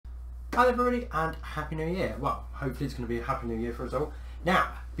Hi everybody and Happy New Year. Well, hopefully it's going to be a Happy New Year for us all. Now,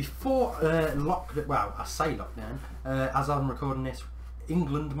 before I say lockdown, as I'm recording this,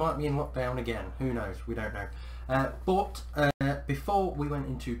 England might be in lockdown again. Who knows? We don't know. But before we went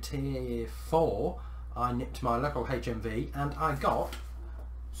into Tier 4, I nipped to my local HMV and I got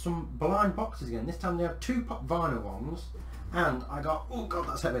some blind boxes again. This time they have 2 pop vinyl ones, and I got, oh god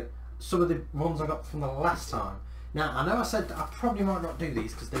that's heavy, some of the ones I got from the last time. Now, I know I said that I probably might not do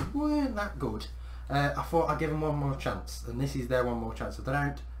these because they weren't that good. I thought I'd give them one more chance, and this is their one more chance. If they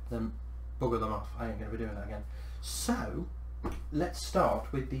don't, then bugger them off. I ain't going to be doing that again. So, let's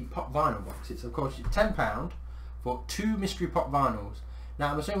start with the pop vinyl box. It's of course £10 for 2 mystery pop vinyls.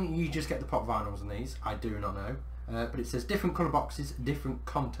 Now, I'm assuming you just get the pop vinyls in these. I do not know. But it says different colour boxes, different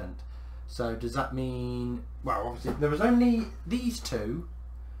content. So, does that mean... Well, obviously, there was only these 2.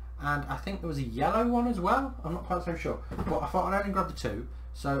 And I think there was a yellow one as well. I'm not quite so sure. But I thought I'd only grab the 2.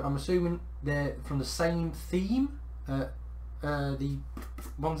 So I'm assuming they're from the same theme. The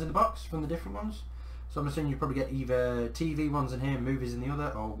ones in the box from the different ones. So I'm assuming you probably get either TV ones in here, movies in the other,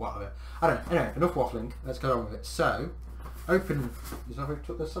 or whatever. I don't know. Anyway, enough waffling. Let's get on with it. So, open... Is that how we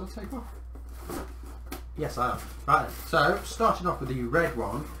took the sellotape off? Yes, I have. Right. So, starting off with the red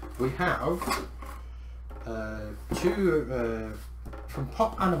one, we have 2... from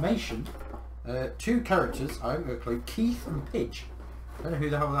Pop Animation, 2 characters. I haven't got a clue. Keith and Pidge. I don't know who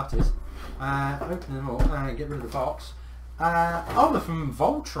the hell that is. Open them up and get rid of the box. Oh, they're from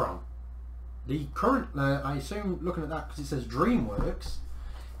Voltron. The current, I assume, looking at that because it says DreamWorks,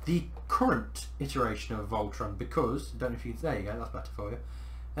 the current iteration of Voltron. Because, I don't know if you can. There you go. That's better for you.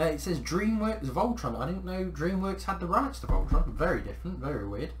 It says DreamWorks Voltron. I didn't know DreamWorks had the rights to Voltron. Very different. Very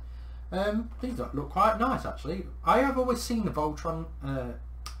weird. These look quite nice actually. I have always seen the Voltron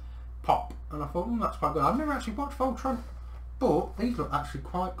pop and I thought, that's quite good. I've never actually watched Voltron, but these look actually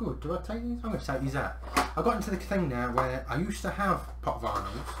quite good. Do I take these? I'm going to take these out. I got into the thing now where I used to have pop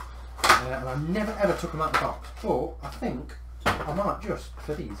vinyls and I never ever took them out of the box, but I think I might just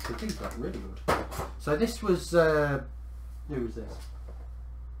for these because these look really good. So this was, who was this?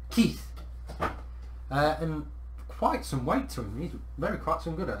 Keith. And quite some weight to him. He's very quite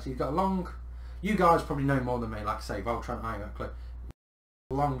some good actually. He's got a long... You guys probably know more than me, like I say, Voltron, I ain't got a clue.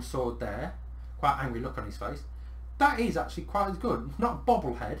 Long sword there. Quite angry look on his face. That is actually quite as good. Not a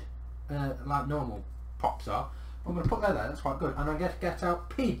bobblehead, like normal pops are. I'm going to put that there, that's quite good. And I get out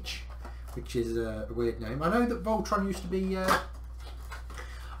Pidge, which is a weird name. I know that Voltron used to be an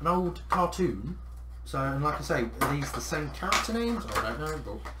old cartoon. So, and like I say, are these the same character names? I don't know,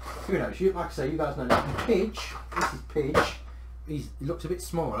 but who knows? Like I say, you guys know that. Pidge, this is Pidge. He looks a bit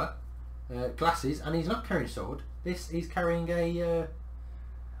smaller, glasses, and he's not carrying a sword. He's carrying a,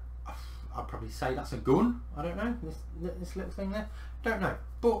 I'd probably say that's a gun. I don't know, this little thing there. Don't know.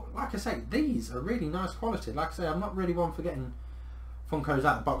 But, like I say, these are really nice quality. Like I say, I'm not really one for getting Funkos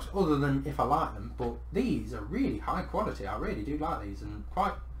out of the box, other than if I like them, but these are really high quality. I really do like these, and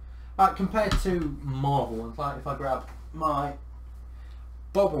quite... Like compared to Marvel ones, like if I grab my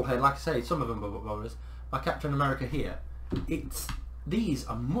bobblehead, like I say, some of them are bubblers, my Captain America here, these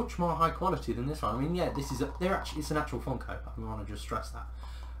are much more high quality than this one. I mean, yeah, this is it's an actual Funko. I want to just stress that,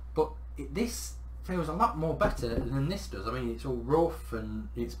 but this feels a lot more better than this does. I mean, it's all rough and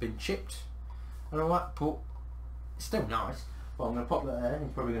it's been chipped and all that, but it's still nice. But I'm going to pop that there, and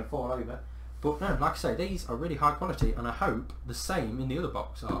he's probably going to fall over. But no, like I say, these are really high quality, and I hope the same in the other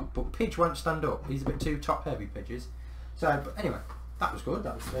box are. But Pidge won't stand up. He's a bit too top heavy, Pidges. So, but anyway, that was good.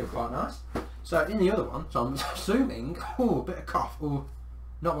 They were quite nice. So in the other one, so I'm assuming, oh, a bit of cough, or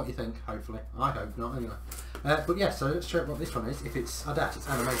not what you think. Hopefully, I hope not. Anyway, but yeah. So let's check what this one is. If it's, I doubt it's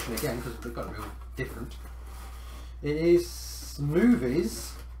animation again because they've got to be all different. It is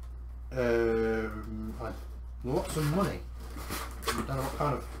movies. Lots of money. I don't know what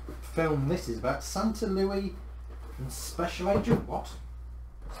kind of film this is about. Santa Louis and Special Agent what?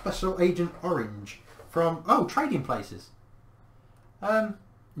 Special Agent Orange from Trading Places.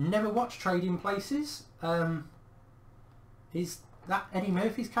 Never watched Trading Places. Is that Eddie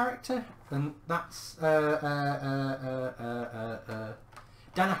Murphy's character? And that's Dan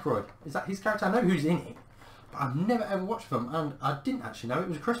Aykroyd. Is that his character? I know who's in it, but I've never ever watched the film, and I didn't actually know it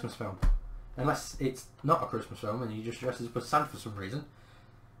was a Christmas film. Unless it's not a Christmas film and you just dress as a Santa for some reason.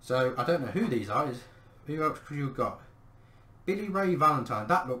 So I don't know who these are. Who else could you have got? Billy Ray Valentine.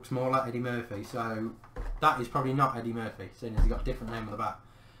 That looks more like Eddie Murphy. So that is probably not Eddie Murphy, seeing as he's got a different name on the back.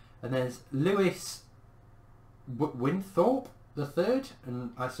 And there's Lewis Winthorpe the third,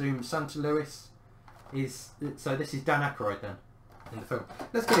 and I assume Santa Louis is. So this is Dan Aykroyd then in the film.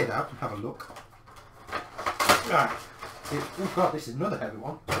 Let's get it out and have a look. Right. oh god, this is another heavy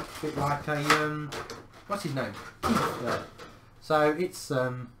one. A bit like a, what's his name? Keith there. So it's,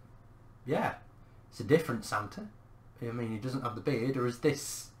 yeah, it's a different Santa. I mean, he doesn't have the beard, or is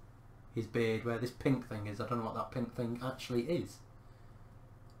this his beard where this pink thing is? I don't know what that pink thing actually is.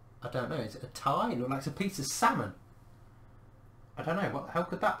 I don't know. Is it a tie? It looks like a piece of salmon. I don't know. What the hell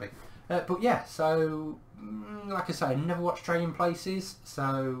could that be? But yeah, so like I say, I never watched Trading Places,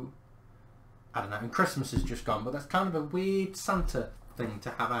 so I don't know. And Christmas has just gone, but that's kind of a weird Santa thing to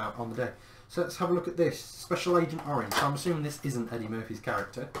have out on the day. So let's have a look at this. Special Agent Orange. So I'm assuming this isn't Eddie Murphy's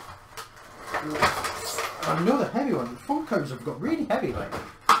character. Another heavy one. The Funkos have got really heavy lately.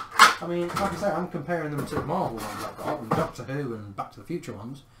 I mean, like I say, I'm comparing them to the Marvel ones I've got, and Doctor Who and Back to the Future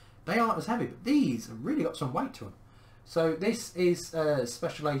ones. They aren't as heavy, but these have really got some weight to them. So this is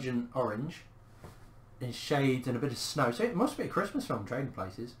Special Agent Orange in shades and a bit of snow. So it must be a Christmas film, Trading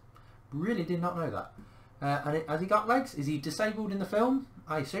Places. Really did not know that. And has he got legs? Is he disabled in the film?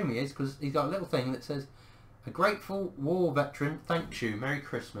 I assume he is, because he's got a little thing that says, "A grateful war veteran thanks you. Merry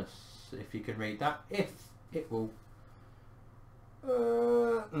Christmas." If you can read that. If it will...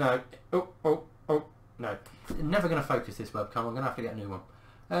 no. Oh, no. Never going to focus this webcam. I'm going to have to get a new one.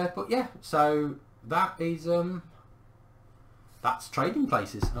 But yeah, so that is... that's Trading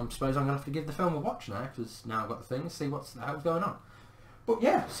Places. I suppose I'm going to have to give the film a watch now, because now I've got the thing, see what's the hell's going on. But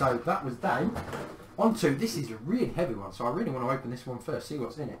yeah, so that was them. On to, this is a really heavy one, so I really want to open this one first, see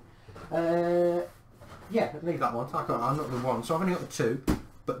what's in it. Yeah, leave that one. I'm not the one, so I've only got the two.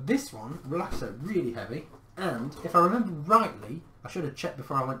 But this one, like I said, really heavy. And if I remember rightly, I should have checked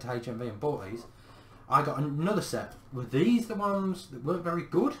before I went to HMV and bought these. I got another set. Were these the ones that weren't very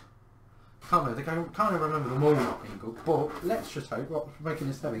good? Can't remember them all not being good, but let's just hope what's making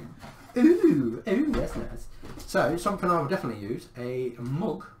this heavy. Ooh, that's nice. So, something I will definitely use, a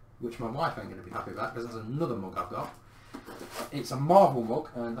mug, which my wife ain't going to be happy about, because there's another mug I've got. It's a Marvel mug,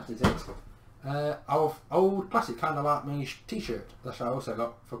 and that is it. Of old classic, kind of like my t-shirt that I also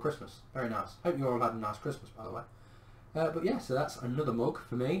got for Christmas. Very nice. Hope you all had a nice Christmas, by the way. But yeah, so that's another mug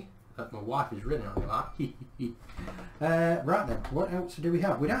for me that my wife is really not going to like. Right then, what else do we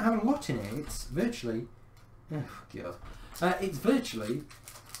have? We don't have a lot in here. It's virtually... oh, God. It's virtually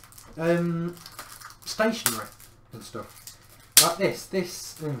stationery and stuff. Like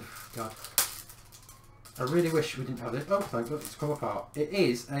this... oh, God. I really wish we didn't have this. Oh, thank God, it's come apart. It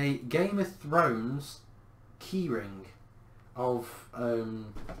is a Game of Thrones keyring of...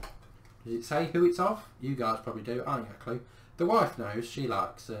 does it say who it's of? You guys probably do. I ain't got a clue. The wife knows. She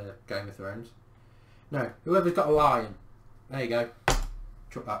likes Game of Thrones. No, whoever's got a lion. There you go.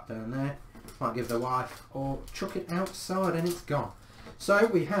 Chuck that down there. Might give the wife, or chuck it outside and it's gone. So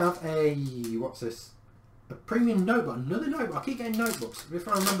we have a... what's this? A premium notebook. Another notebook. I keep getting notebooks. If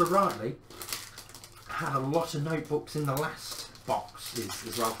I remember rightly, I had a lot of notebooks in the last box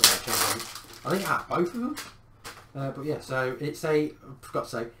as well for HMV. I think I had both of them. But yeah, so it's a... I forgot to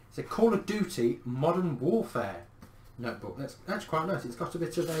say, it's a Call of Duty Modern Warfare notebook. That's quite nice. It's got a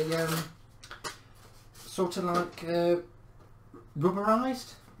bit of a sort of like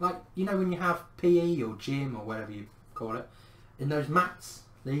rubberized, like, you know when you have PE or gym or whatever you call it, in those mats.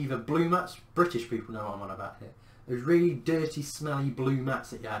 They're either blue mats. British people know what I'm on about here. Those really dirty, smelly blue mats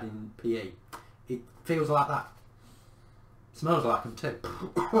that you had in PE. It feels like that. Smells like them too.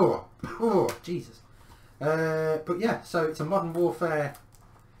 Oh, Jesus. But yeah, so it's a Modern Warfare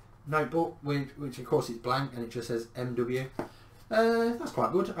notebook, which of course is blank and it just says MW. That's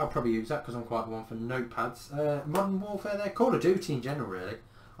quite good. I'll probably use that because I'm quite the one for notepads. Modern Warfare there. Call of Duty in general, really.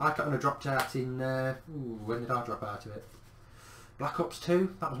 I kind of dropped out in... when did I drop out of it? Black Ops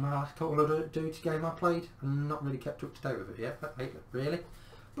 2. That was my last Call of Duty game I played. And not really kept up to date with it yet, really.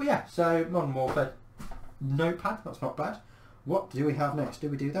 But yeah, so Modern Warfare notepad. That's not bad. What do we have next? Do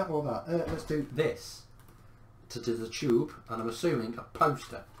we do that or that? Let's do this. To the tube, and I'm assuming a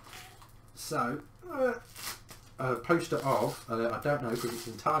poster. So, a poster of, I don't know because it's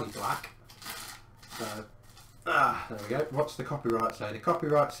entirely black. So, there we go. What's the copyright say? The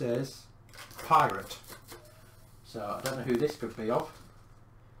copyright says pirate. So, I don't know who this could be of.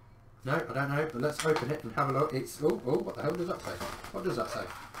 No, I don't know, but let's open it and have a look. It's, oh, what the hell does that say? What does that say?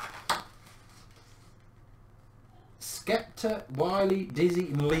 Skepta, Wily, Dizzy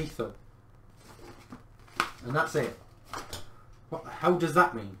and Lethal. And that's it. What the hell does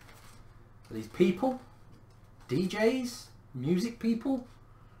that mean? Are these people? DJs? Music people?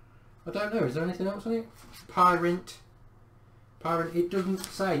 I don't know. Is there anything else on it? Pirate. It doesn't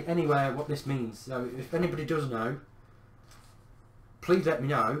say anywhere what this means. So if anybody does know, please let me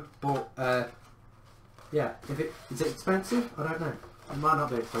know. But yeah, is it expensive? I don't know. It might not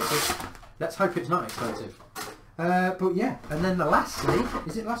be expensive. Let's hope it's not expensive. But yeah, and then the lastly,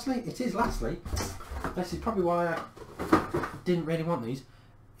 is it lastly? It is lastly. This is probably why I didn't really want these.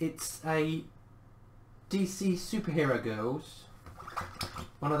 It's a DC Superhero Girls.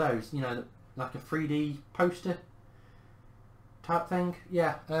 One of those, you know, like a 3D poster type thing.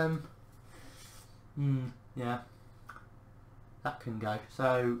 Yeah, yeah, that can go.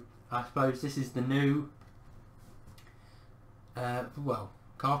 So I suppose this is the new, well,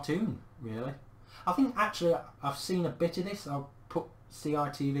 cartoon, really. I think actually I've seen a bit of this. I'll put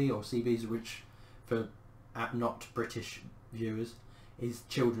CITV or CBs, which for not British viewers is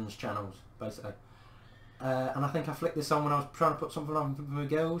children's channels basically. And I think I flicked this on when I was trying to put something on for my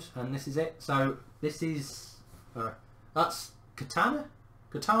girls, and this is it. So this is that's Katana,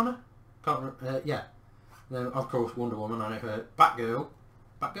 can't remember, yeah. Then of course Wonder Woman. I know her. Batgirl,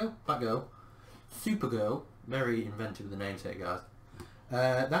 Supergirl. Very inventive with the names here, guys.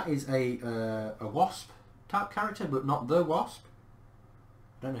 That is a Wasp type character, but not the Wasp.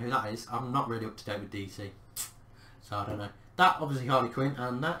 I don't know who that is. I'm not really up to date with DC, so I don't know. That obviously Harley Quinn,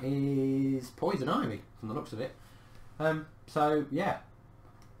 and that is Poison Ivy from the looks of it. So yeah,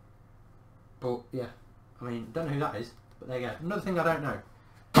 but yeah, I mean, don't know who that is, but there you go. Another thing I don't know.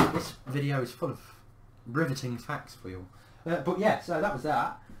 This video is full of riveting facts for you. But yeah, so that was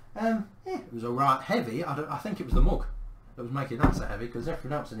that. Yeah, it was alright heavy. I think it was the mug that was making that so heavy, because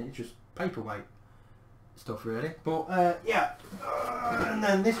everything else in it is just paperweight stuff really. But yeah, and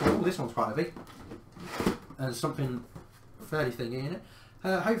then this one, this one's quite heavy. And something fairly thingy in it.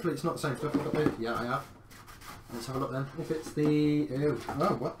 Hopefully it's not the same stuff I've got there. Yeah, I have. Let's have a look then. If it's the...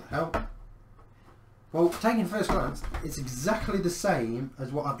 oh, what the hell? Well, taking first glance, it's exactly the same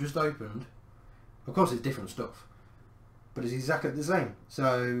as what I've just opened. Of course it's different stuff, but it's exactly the same.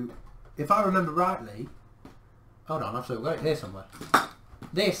 So, if I remember rightly... Hold on, I've still got it here somewhere.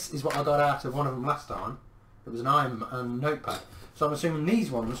 This is what I got out of one of them last time. It was an notepad. So I'm assuming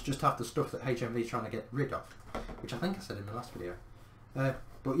these ones just have the stuff that HMV is trying to get rid of, which I think I said in the last video.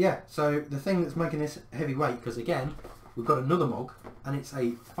 But yeah, so the thing that's making this heavyweight, because again, we've got another mug, and it's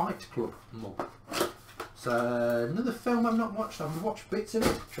a Fight Club mug. So another film I've not watched. I've watched bits of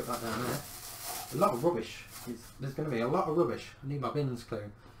it. Chuck that down there. A lot of rubbish. There's going to be a lot of rubbish. I need my bins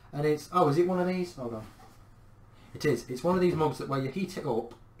clean. And it's... oh, is it one of these? Hold on. It is. It's one of these mugs that where you heat it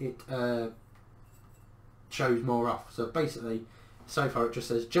up, it shows more off. So basically, so far it just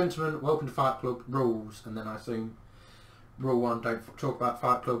says, "Gentlemen, welcome to Fight Club, rules." And then I assume rule 1, don't talk about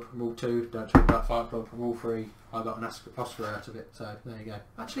Fight Club. Rule 2, don't talk about Fight Club. Rule 3, I got an Oscar out of it. So there you go.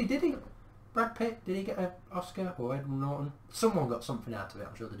 Actually, did he? Brad Pitt, did he get an Oscar? Or Edward Norton? Someone got something out of it,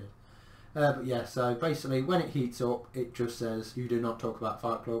 I'm sure they did. But yeah, so basically when it heats up, it just says, "You do not talk about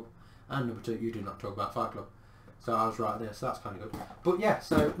Fight Club." And number 2, "You do not talk about Fight Club." So I was right there, so that's kind of good. But yeah,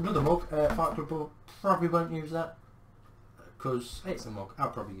 so another mug, Fight Club, probably won't use that, because it's a mug.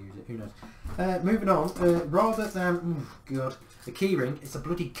 I'll probably use it, who knows. Moving on, rather than, God, a keyring, it's a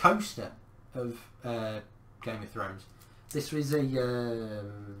bloody coaster of Game of Thrones. This was a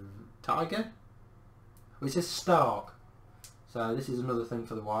tiger? Well, it says Stark. So this is another thing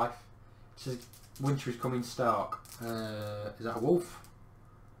for the wife. It says, "Winter is coming, Stark." Is that a wolf?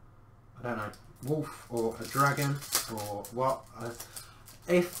 I don't know. Wolf or a dragon or what?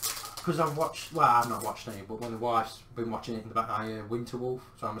 Because I've watched, well, I've not watched any, but when the wife's been watching it in the back, I hear Winter Wolf,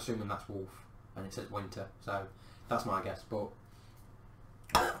 so I'm assuming that's wolf, and it says winter, so that's my guess. But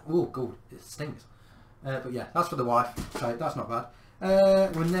oh, good, it stings. But yeah, that's for the wife, so that's not bad.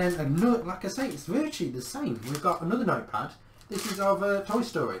 And then another, like I say, it's virtually the same. We've got another notepad. This is of Toy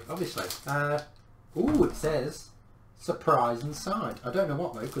Story, obviously. Oh, it says surprise inside. I don't know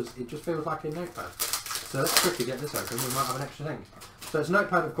what though, because it just feels like a notepad. So let's quickly get this open. We might have an extra thing. So it's a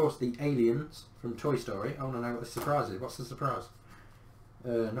notepad, of course, the aliens from Toy Story. I want to know what the surprise is. What's the surprise?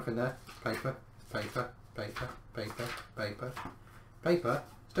 Nothing there. Paper, paper, paper, paper, paper, paper.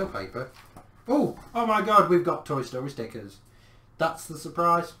 Still paper. Oh, oh my God! We've got Toy Story stickers. That's the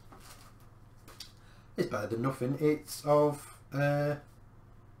surprise. It's better than nothing. It's of.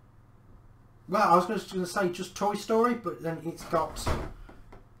 Well, I was going to say just Toy Story, but then it's got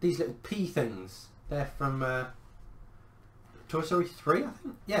these little P things. They're from Toy Story 3, I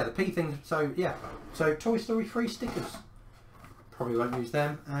think. Yeah, the P things. So, yeah. So, Toy Story 3 stickers. Probably won't use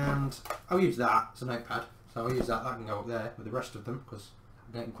them. And I'll use that as a notepad. So, I'll use that. That can go up there with the rest of them, because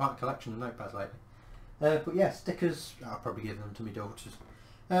I'm getting quite a collection of notepads lately. But yeah, stickers, I'll probably give them to my daughters.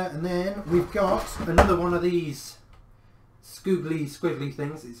 And then we've got another one of these squiggly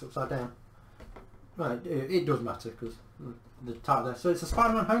things. It's upside down. Right, it does matter because the title there. So it's a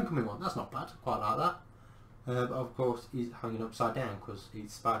Spider-Man Homecoming one. That's not bad. Quite like that. But of course he's hanging upside down because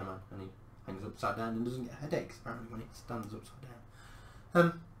he's Spider-Man and he hangs upside down and doesn't get headaches apparently when it stands upside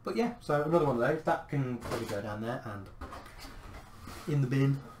down. But yeah, so another one of those that can probably go down there and in the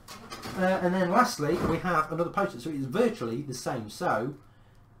bin. And then lastly we have another poster, so it's virtually the same. So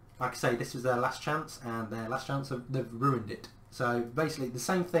like I say, this was their last chance, and their last chance they've ruined it. So basically the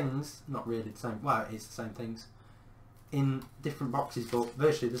same things, not really the same, well it is the same things in different boxes, but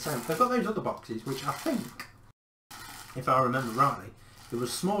virtually the same. They've got those other boxes which I think, if I remember rightly, there was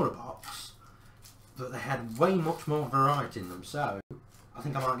a smaller box but they had way much more variety in them, so I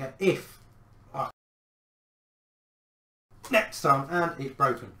think I might get, if next time, and it's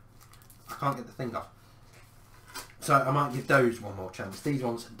broken, I can't get the thing off, so I might give those one more chance. These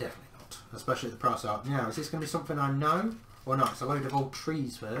ones definitely not, especially at the price I are now. Is this going to be something I know or not? It's a load of old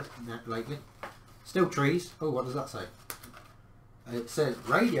trees first lately, still trees. Oh, what does that say? It says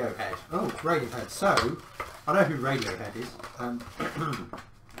Radiohead. Oh, it's Radiohead. So I know who Radiohead is.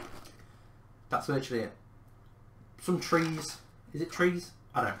 That's virtually it. Some trees. Is it trees?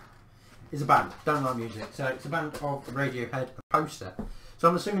 I don't know. It's a band. Don't like music. So it's a band of Radiohead, a poster. So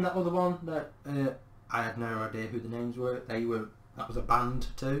I'm assuming that other one that I had no idea who the names were. That was a band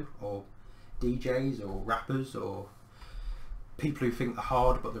too, or DJs, or rappers, or people who think they're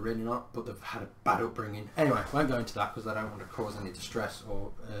hard but they're really not, but they've had a bad upbringing. Anyway, I won't go into that because I don't want to cause any distress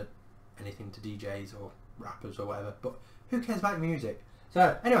or anything to DJs or rappers or whatever. But who cares about music?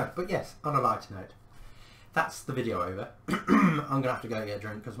 So anyway, but yes, on a lighter note, that's the video over. I'm going to have to go get a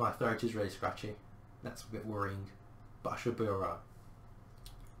drink because my throat is really scratchy. That's a bit worrying, but I should be alright.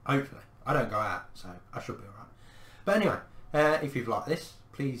 Hopefully. I don't go out, so I should be alright. But anyway, if you've liked this,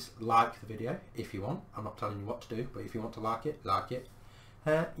 please like the video if you want. I'm not telling you what to do, but if you want to like it, like it.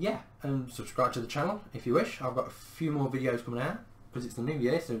 Yeah, and subscribe to the channel if you wish. I've got a few more videos coming out because it's the new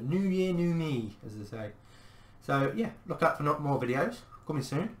year, so new year, new me, as they say. So yeah, look out for more videos coming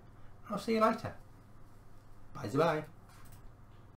soon. I'll see you later. Bye bye.